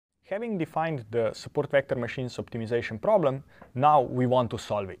having defined the support vector machines optimization problem, now we want to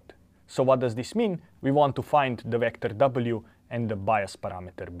solve it. So what does this mean? We want to find the vector W and the bias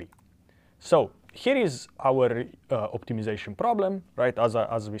parameter B. So here is our optimization problem, right?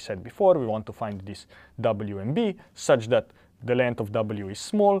 As we said before, we want to find this W and B such that the length of W is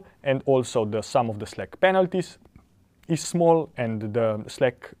small and also the sum of the slack penalties is small, and the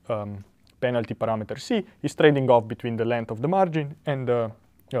slack penalty parameter C is trading off between the length of the margin and the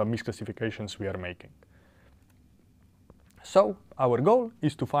misclassifications we are making. So our goal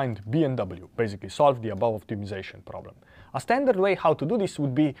is to find B and W, basically solve the above optimization problem. A standard way how to do this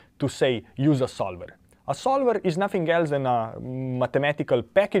would be to say use a solver. A solver is nothing else than a mathematical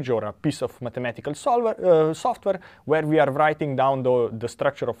package or a piece of mathematical software where we are writing down the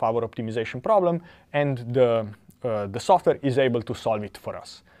structure of our optimization problem, and the software is able to solve it for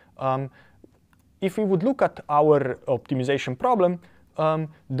us. If we would look at our optimization problem,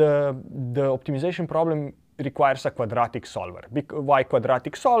 the optimization problem requires a quadratic solver. Why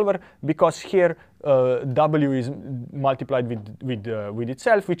quadratic solver? Because here W is multiplied with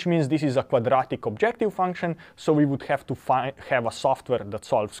itself, which means this is a quadratic objective function. So we would have to have a software that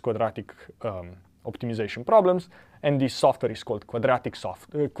solves quadratic optimization problems, and this software is called quadratic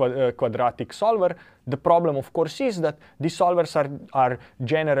solver. The problem, of course, is that these solvers are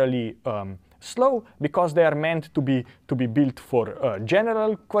generally slow because they are meant to be built for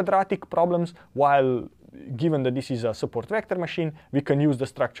general quadratic problems, while given that this is a support vector machine, we can use the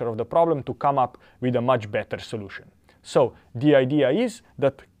structure of the problem to come up with a much better solution. So the idea is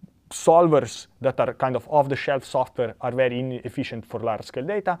that solvers that are kind of off-the-shelf software are very inefficient for large-scale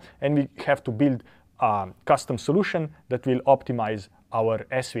data, and we have to build a custom solution that will optimize our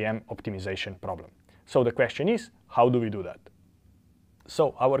SVM optimization problem. So the question is, how do we do that?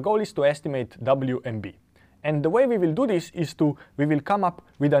 So our goal is to estimate W and B. And the way we will do this is we will come up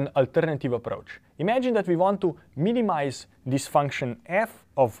with an alternative approach. Imagine that we want to minimize this function f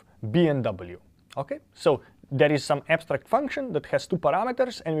of B and W. Okay? So there is some abstract function that has two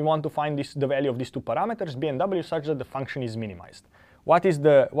parameters, and we want to find the value of these two parameters, B and W, such that the function is minimized. What is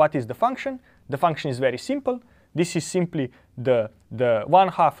the function? The function is very simple. This is simply the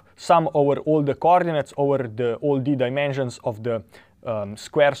 1/2 sum over all the coordinates over all the dimensions of the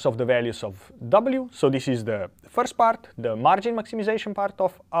squares of the values of W. So this is the first part, the margin maximization part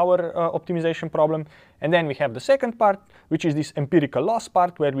of our optimization problem. And then we have the second part, which is this empirical loss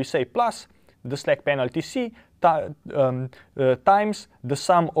part, where we say plus the slack penalty C times the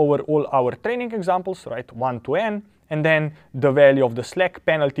sum over all our training examples, right, 1 to n, and then the value of the slack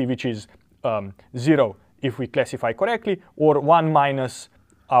penalty, which is 0 if we classify correctly, or 1 minus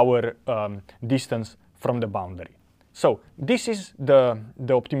our distance from the boundary. So this is the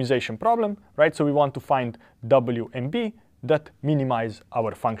optimization problem, right? So we want to find W and B that minimize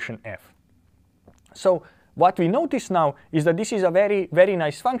our function f. So what we notice now is that this is a very, very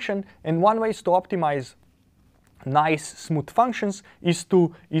nice function, and one way to optimize nice, smooth functions is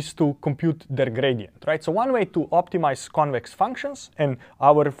to compute their gradient, right? So one way to optimize convex functions, and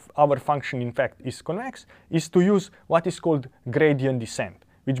our function in fact is convex, is to use what is called gradient descent,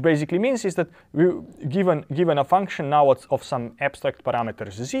 which basically means is that given a function now of some abstract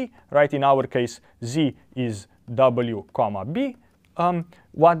parameters z, right? In our case, z is W, B.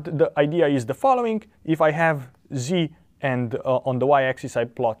 What the idea is the following: if I have z and on the y-axis I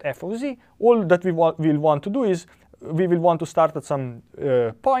plot f of z, all that we will want to do is we will want to start at some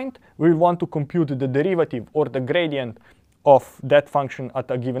point. We will want to compute the derivative or the gradient of that function at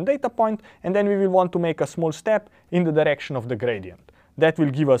a given data point, and then we will want to make a small step in the direction of the gradient. That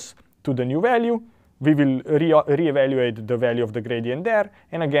will give us to the new value. We will reevaluate the value of the gradient there,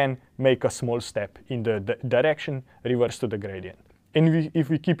 and again make a small step in the direction reverse to the gradient. And if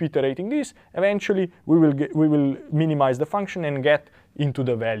we keep iterating this, eventually we will minimize the function and get into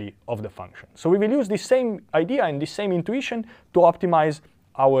the value of the function. So we will use this same idea and this same intuition to optimize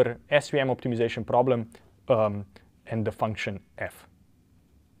our SVM optimization problem and the function f.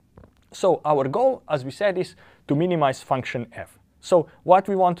 So our goal, as we said, is to minimize function f. So what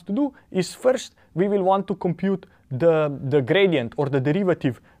we want to do is first we will want to compute the gradient or the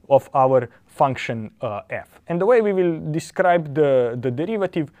derivative of our function f. And the way we will describe the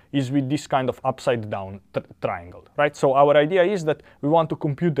derivative is with this kind of upside down triangle, right? So our idea is that we want to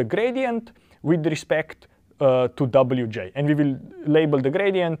compute the gradient with respect to wj, and we will label the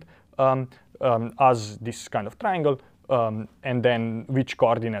gradient as this kind of triangle, and then which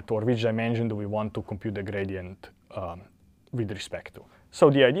coordinate or which dimension do we want to compute the gradient with respect to. So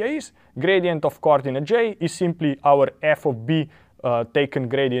the idea is gradient of coordinate j is simply our f of b taken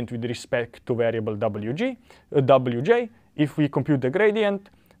gradient with respect to variable wj. If we compute the gradient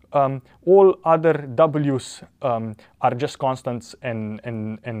all other w's are just constants and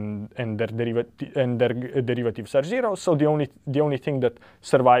their derivatives are 0. So the only thing that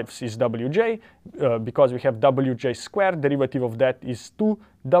survives is wj, because we have wj squared. Derivative of that is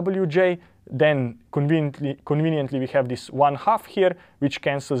 2wj. Then conveniently we have this 1/2 here, which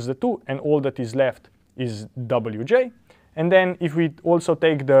cancels the 2, and all that is left is wj. And then if we also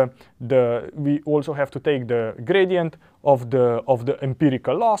take we also have to take the gradient of the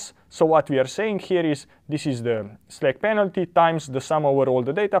empirical loss. So what we are saying here is this is the slack penalty times the sum over all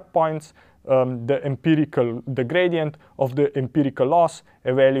the data points, the gradient of the empirical loss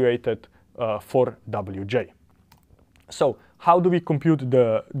evaluated for wj. So how do we compute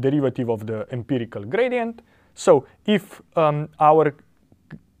the derivative of the empirical gradient? So if our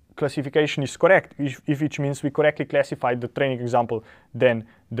classification is correct, which means we correctly classified the training example, then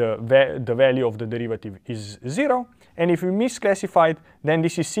the value of the derivative is 0. And if we misclassified, then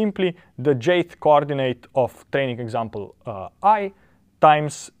this is simply the jth coordinate of training example I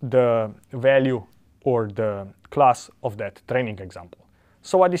times the value or the class of that training example.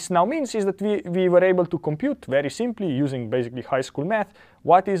 So what this now means is that we were able to compute very simply using basically high school math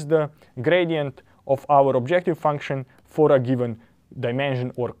what is the gradient of our objective function for a given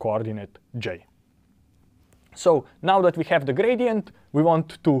dimension or coordinate j. So now that we have the gradient, we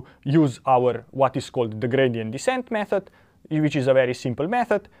want to use our what is called the gradient descent method, which is a very simple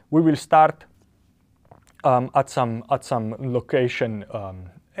method. We will start at some location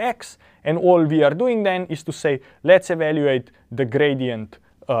x, and all we are doing then is to say, let's evaluate the gradient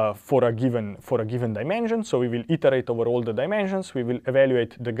for a given dimension. So we will iterate over all the dimensions. We will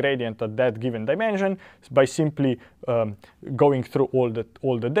evaluate the gradient at that given dimension by simply going through all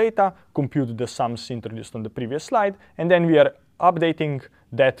the data, compute the sums introduced on the previous slide, and then we are updating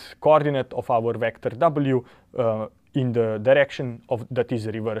that coordinate of our vector w in the direction that is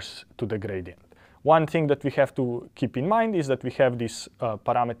reverse to the gradient. One thing that we have to keep in mind is that we have this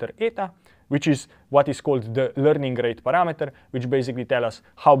parameter eta, which is what is called the learning rate parameter, which basically tells us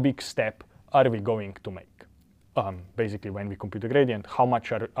how big step are we going to make. Basically, when we compute the gradient, how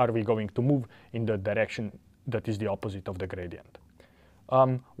much are we going to move in the direction that is the opposite of the gradient.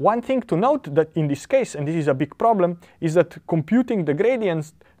 One thing to note that in this case, and this is a big problem, is that computing the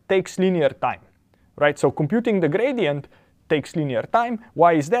gradients takes linear time, right? So computing the gradient takes linear time.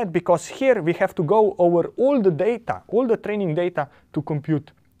 Why is that? Because here we have to go over all the data, all the training data to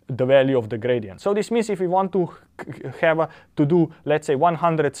compute the value of the gradient. So this means if we want to to do, let's say,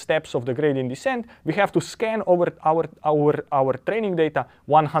 100 steps of the gradient descent, we have to scan over our training data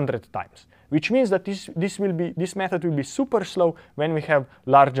 100 times, which means that this method will be super slow when we have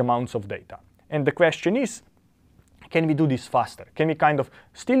large amounts of data. And the question is, can we do this faster? Can we kind of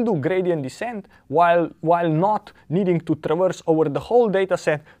still do gradient descent while not needing to traverse over the whole data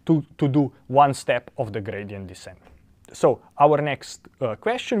set to do one step of the gradient descent? So our next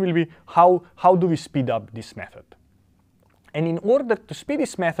question will be, how do we speed up this method? And in order to speed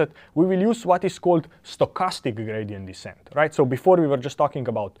this method, we will use what is called stochastic gradient descent, right? So before we were just talking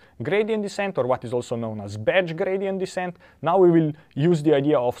about gradient descent, or what is also known as batch gradient descent. Now we will use the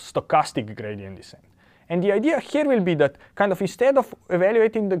idea of stochastic gradient descent. And the idea here will be that kind of instead of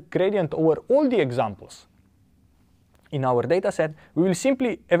evaluating the gradient over all the examples in our data set, we will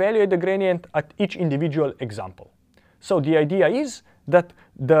simply evaluate the gradient at each individual example. So the idea is that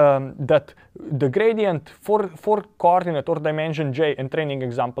the gradient for coordinate or dimension j and training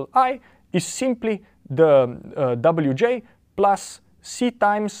example I is simply the wj plus c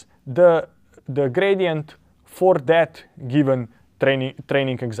times the gradient for that given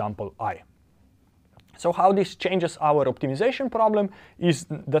training example I. So how this changes our optimization problem is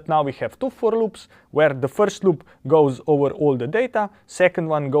that now we have two for loops, where the first loop goes over all the data, second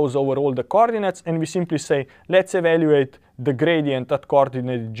one goes over all the coordinates, and we simply say, let's evaluate the gradient at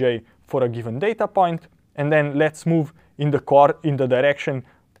coordinate j for a given data point, and then let's move in the direction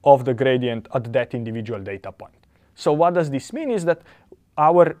of the gradient at that individual data point. So what does this mean is that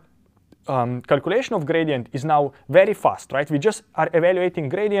our calculation of gradient is now very fast, right? We just are evaluating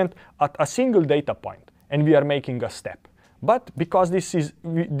gradient at a single data point, and we are making a step. But because this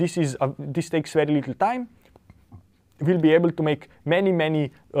takes very little time, we'll be able to make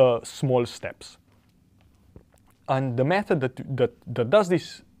many small steps. And the method that does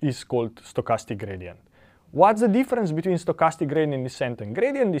this is called stochastic gradient. What's the difference between stochastic gradient descent and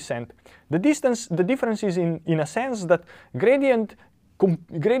gradient descent? The difference is in a sense that gradient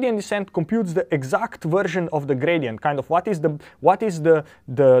descent computes the exact version of the gradient, kind of what is the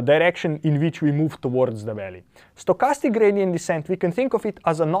direction in which we move towards the valley. Stochastic gradient descent, we can think of it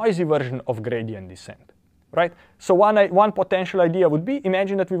as a noisy version of gradient descent. right? So one potential idea would be,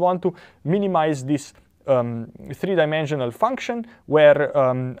 imagine that we want to minimize this three-dimensional function where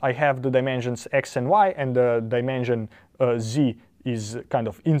I have the dimensions x and y, and the dimension z is kind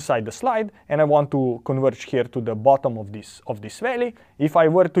of inside the slide, and I want to converge here to the bottom of this valley. If I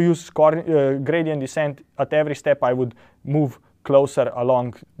were to use gradient descent at every step, I would move closer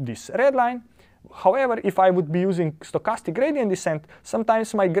along this red line. However, if I would be using stochastic gradient descent,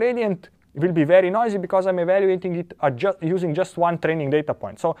 sometimes my gradient will be very noisy because I'm evaluating it using just one training data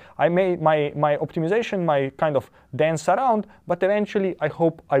point. So I may my optimization might kind of dance around, but eventually I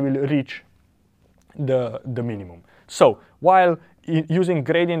hope I will reach the minimum. So while using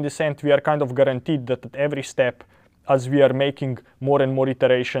gradient descent, we are kind of guaranteed that at every step, as we are making more and more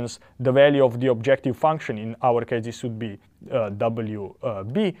iterations, the value of the objective function, in our case this would be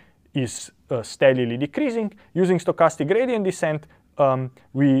WB, is steadily decreasing. Using stochastic gradient descent,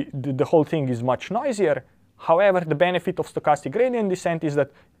 the whole thing is much noisier. However, the benefit of stochastic gradient descent is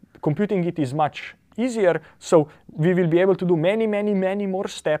that computing it is much easier, so we will be able to do many more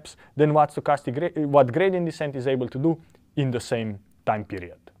steps than what gradient descent is able to do in the same time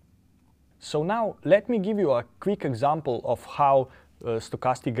period. So now let me give you a quick example of how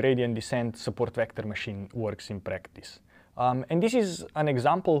stochastic gradient descent support vector machine works in practice. And this is an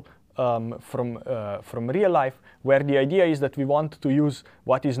example from real life, where the idea is that we want to use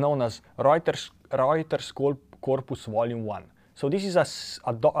what is known as Reuters corpus volume 1. So this is a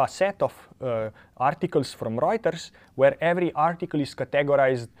set of articles from Reuters, where every article is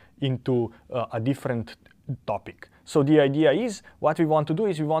categorized into a different topic. So the idea is, what we want to do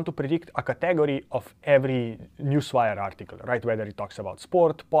is we want to predict a category of every newswire article, right? Whether it talks about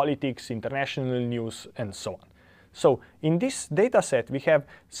sport, politics, international news, and so on. So in this data set, we have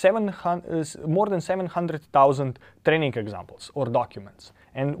more than 700,000 training examples or documents.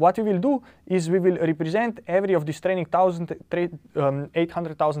 And what we will do is we will represent every of these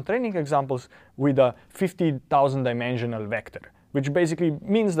 800,000 training examples with a 50,000 dimensional vector, which basically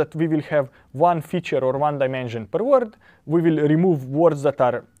means that we will have one feature or one dimension per word. We will remove words that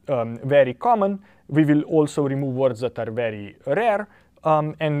are very common. We will also remove words that are very rare,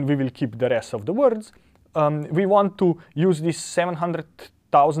 and we will keep the rest of the words. We want to use these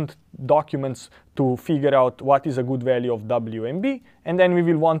 700,000 documents to figure out what is a good value of W and B, and then we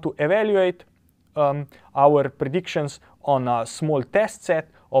will want to evaluate our predictions on a small test set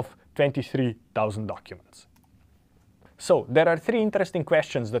of 23,000 documents. So there are three interesting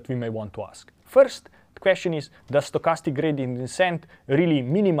questions that we may want to ask. First, the question is, does stochastic gradient descent really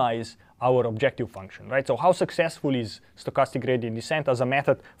minimize our objective function, right? So how successful is stochastic gradient descent as a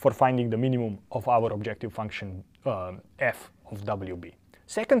method for finding the minimum of our objective function f of WB?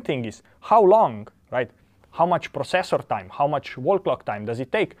 Second thing is, how long, right? How much processor time, how much wall clock time does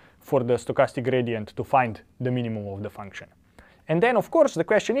it take for the stochastic gradient to find the minimum of the function? And then, of course, the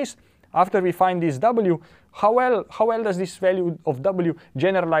question is, after we find this W, how well does this value of W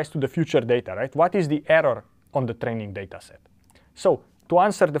generalize to the future data, right? What is the error on the training data set? So to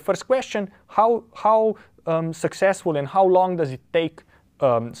answer the first question, how successful and how long does it take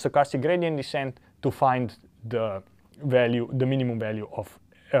stochastic gradient descent to find the minimum value of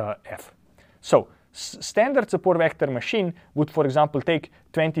f? So standard support vector machine would, for example, take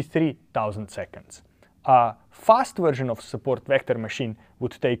 23,000 seconds. A fast version of support vector machine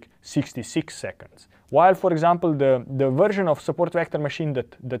would take 66 seconds. While, for example, the version of support vector machine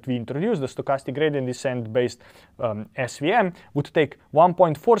that we introduced, the stochastic gradient descent based SVM, would take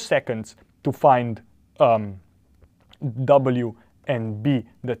 1.4 seconds to find W and B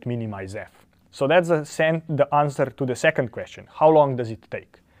that minimize f. So that's the answer to the second question. How long does it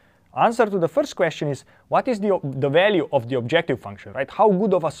take? Answer to the first question is, what is the value of the objective function, right? How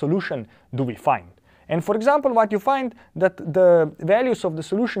good of a solution do we find? And for example, what you find that the values of the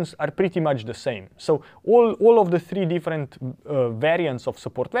solutions are pretty much the same. So all of the three different variants of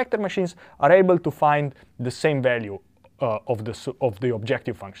support vector machines are able to find the same value of the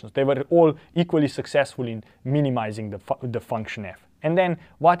objective functions. They were all equally successful in minimizing the function f. And then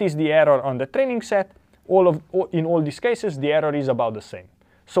what is the error on the training set? In all these cases, the error is about the same.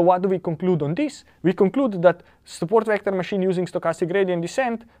 So what do we conclude on this? We conclude that support vector machine using stochastic gradient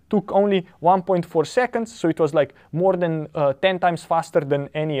descent took only 1.4 seconds, so it was like more than 10 times faster than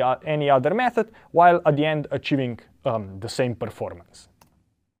any other method, while at the end achieving the same performance.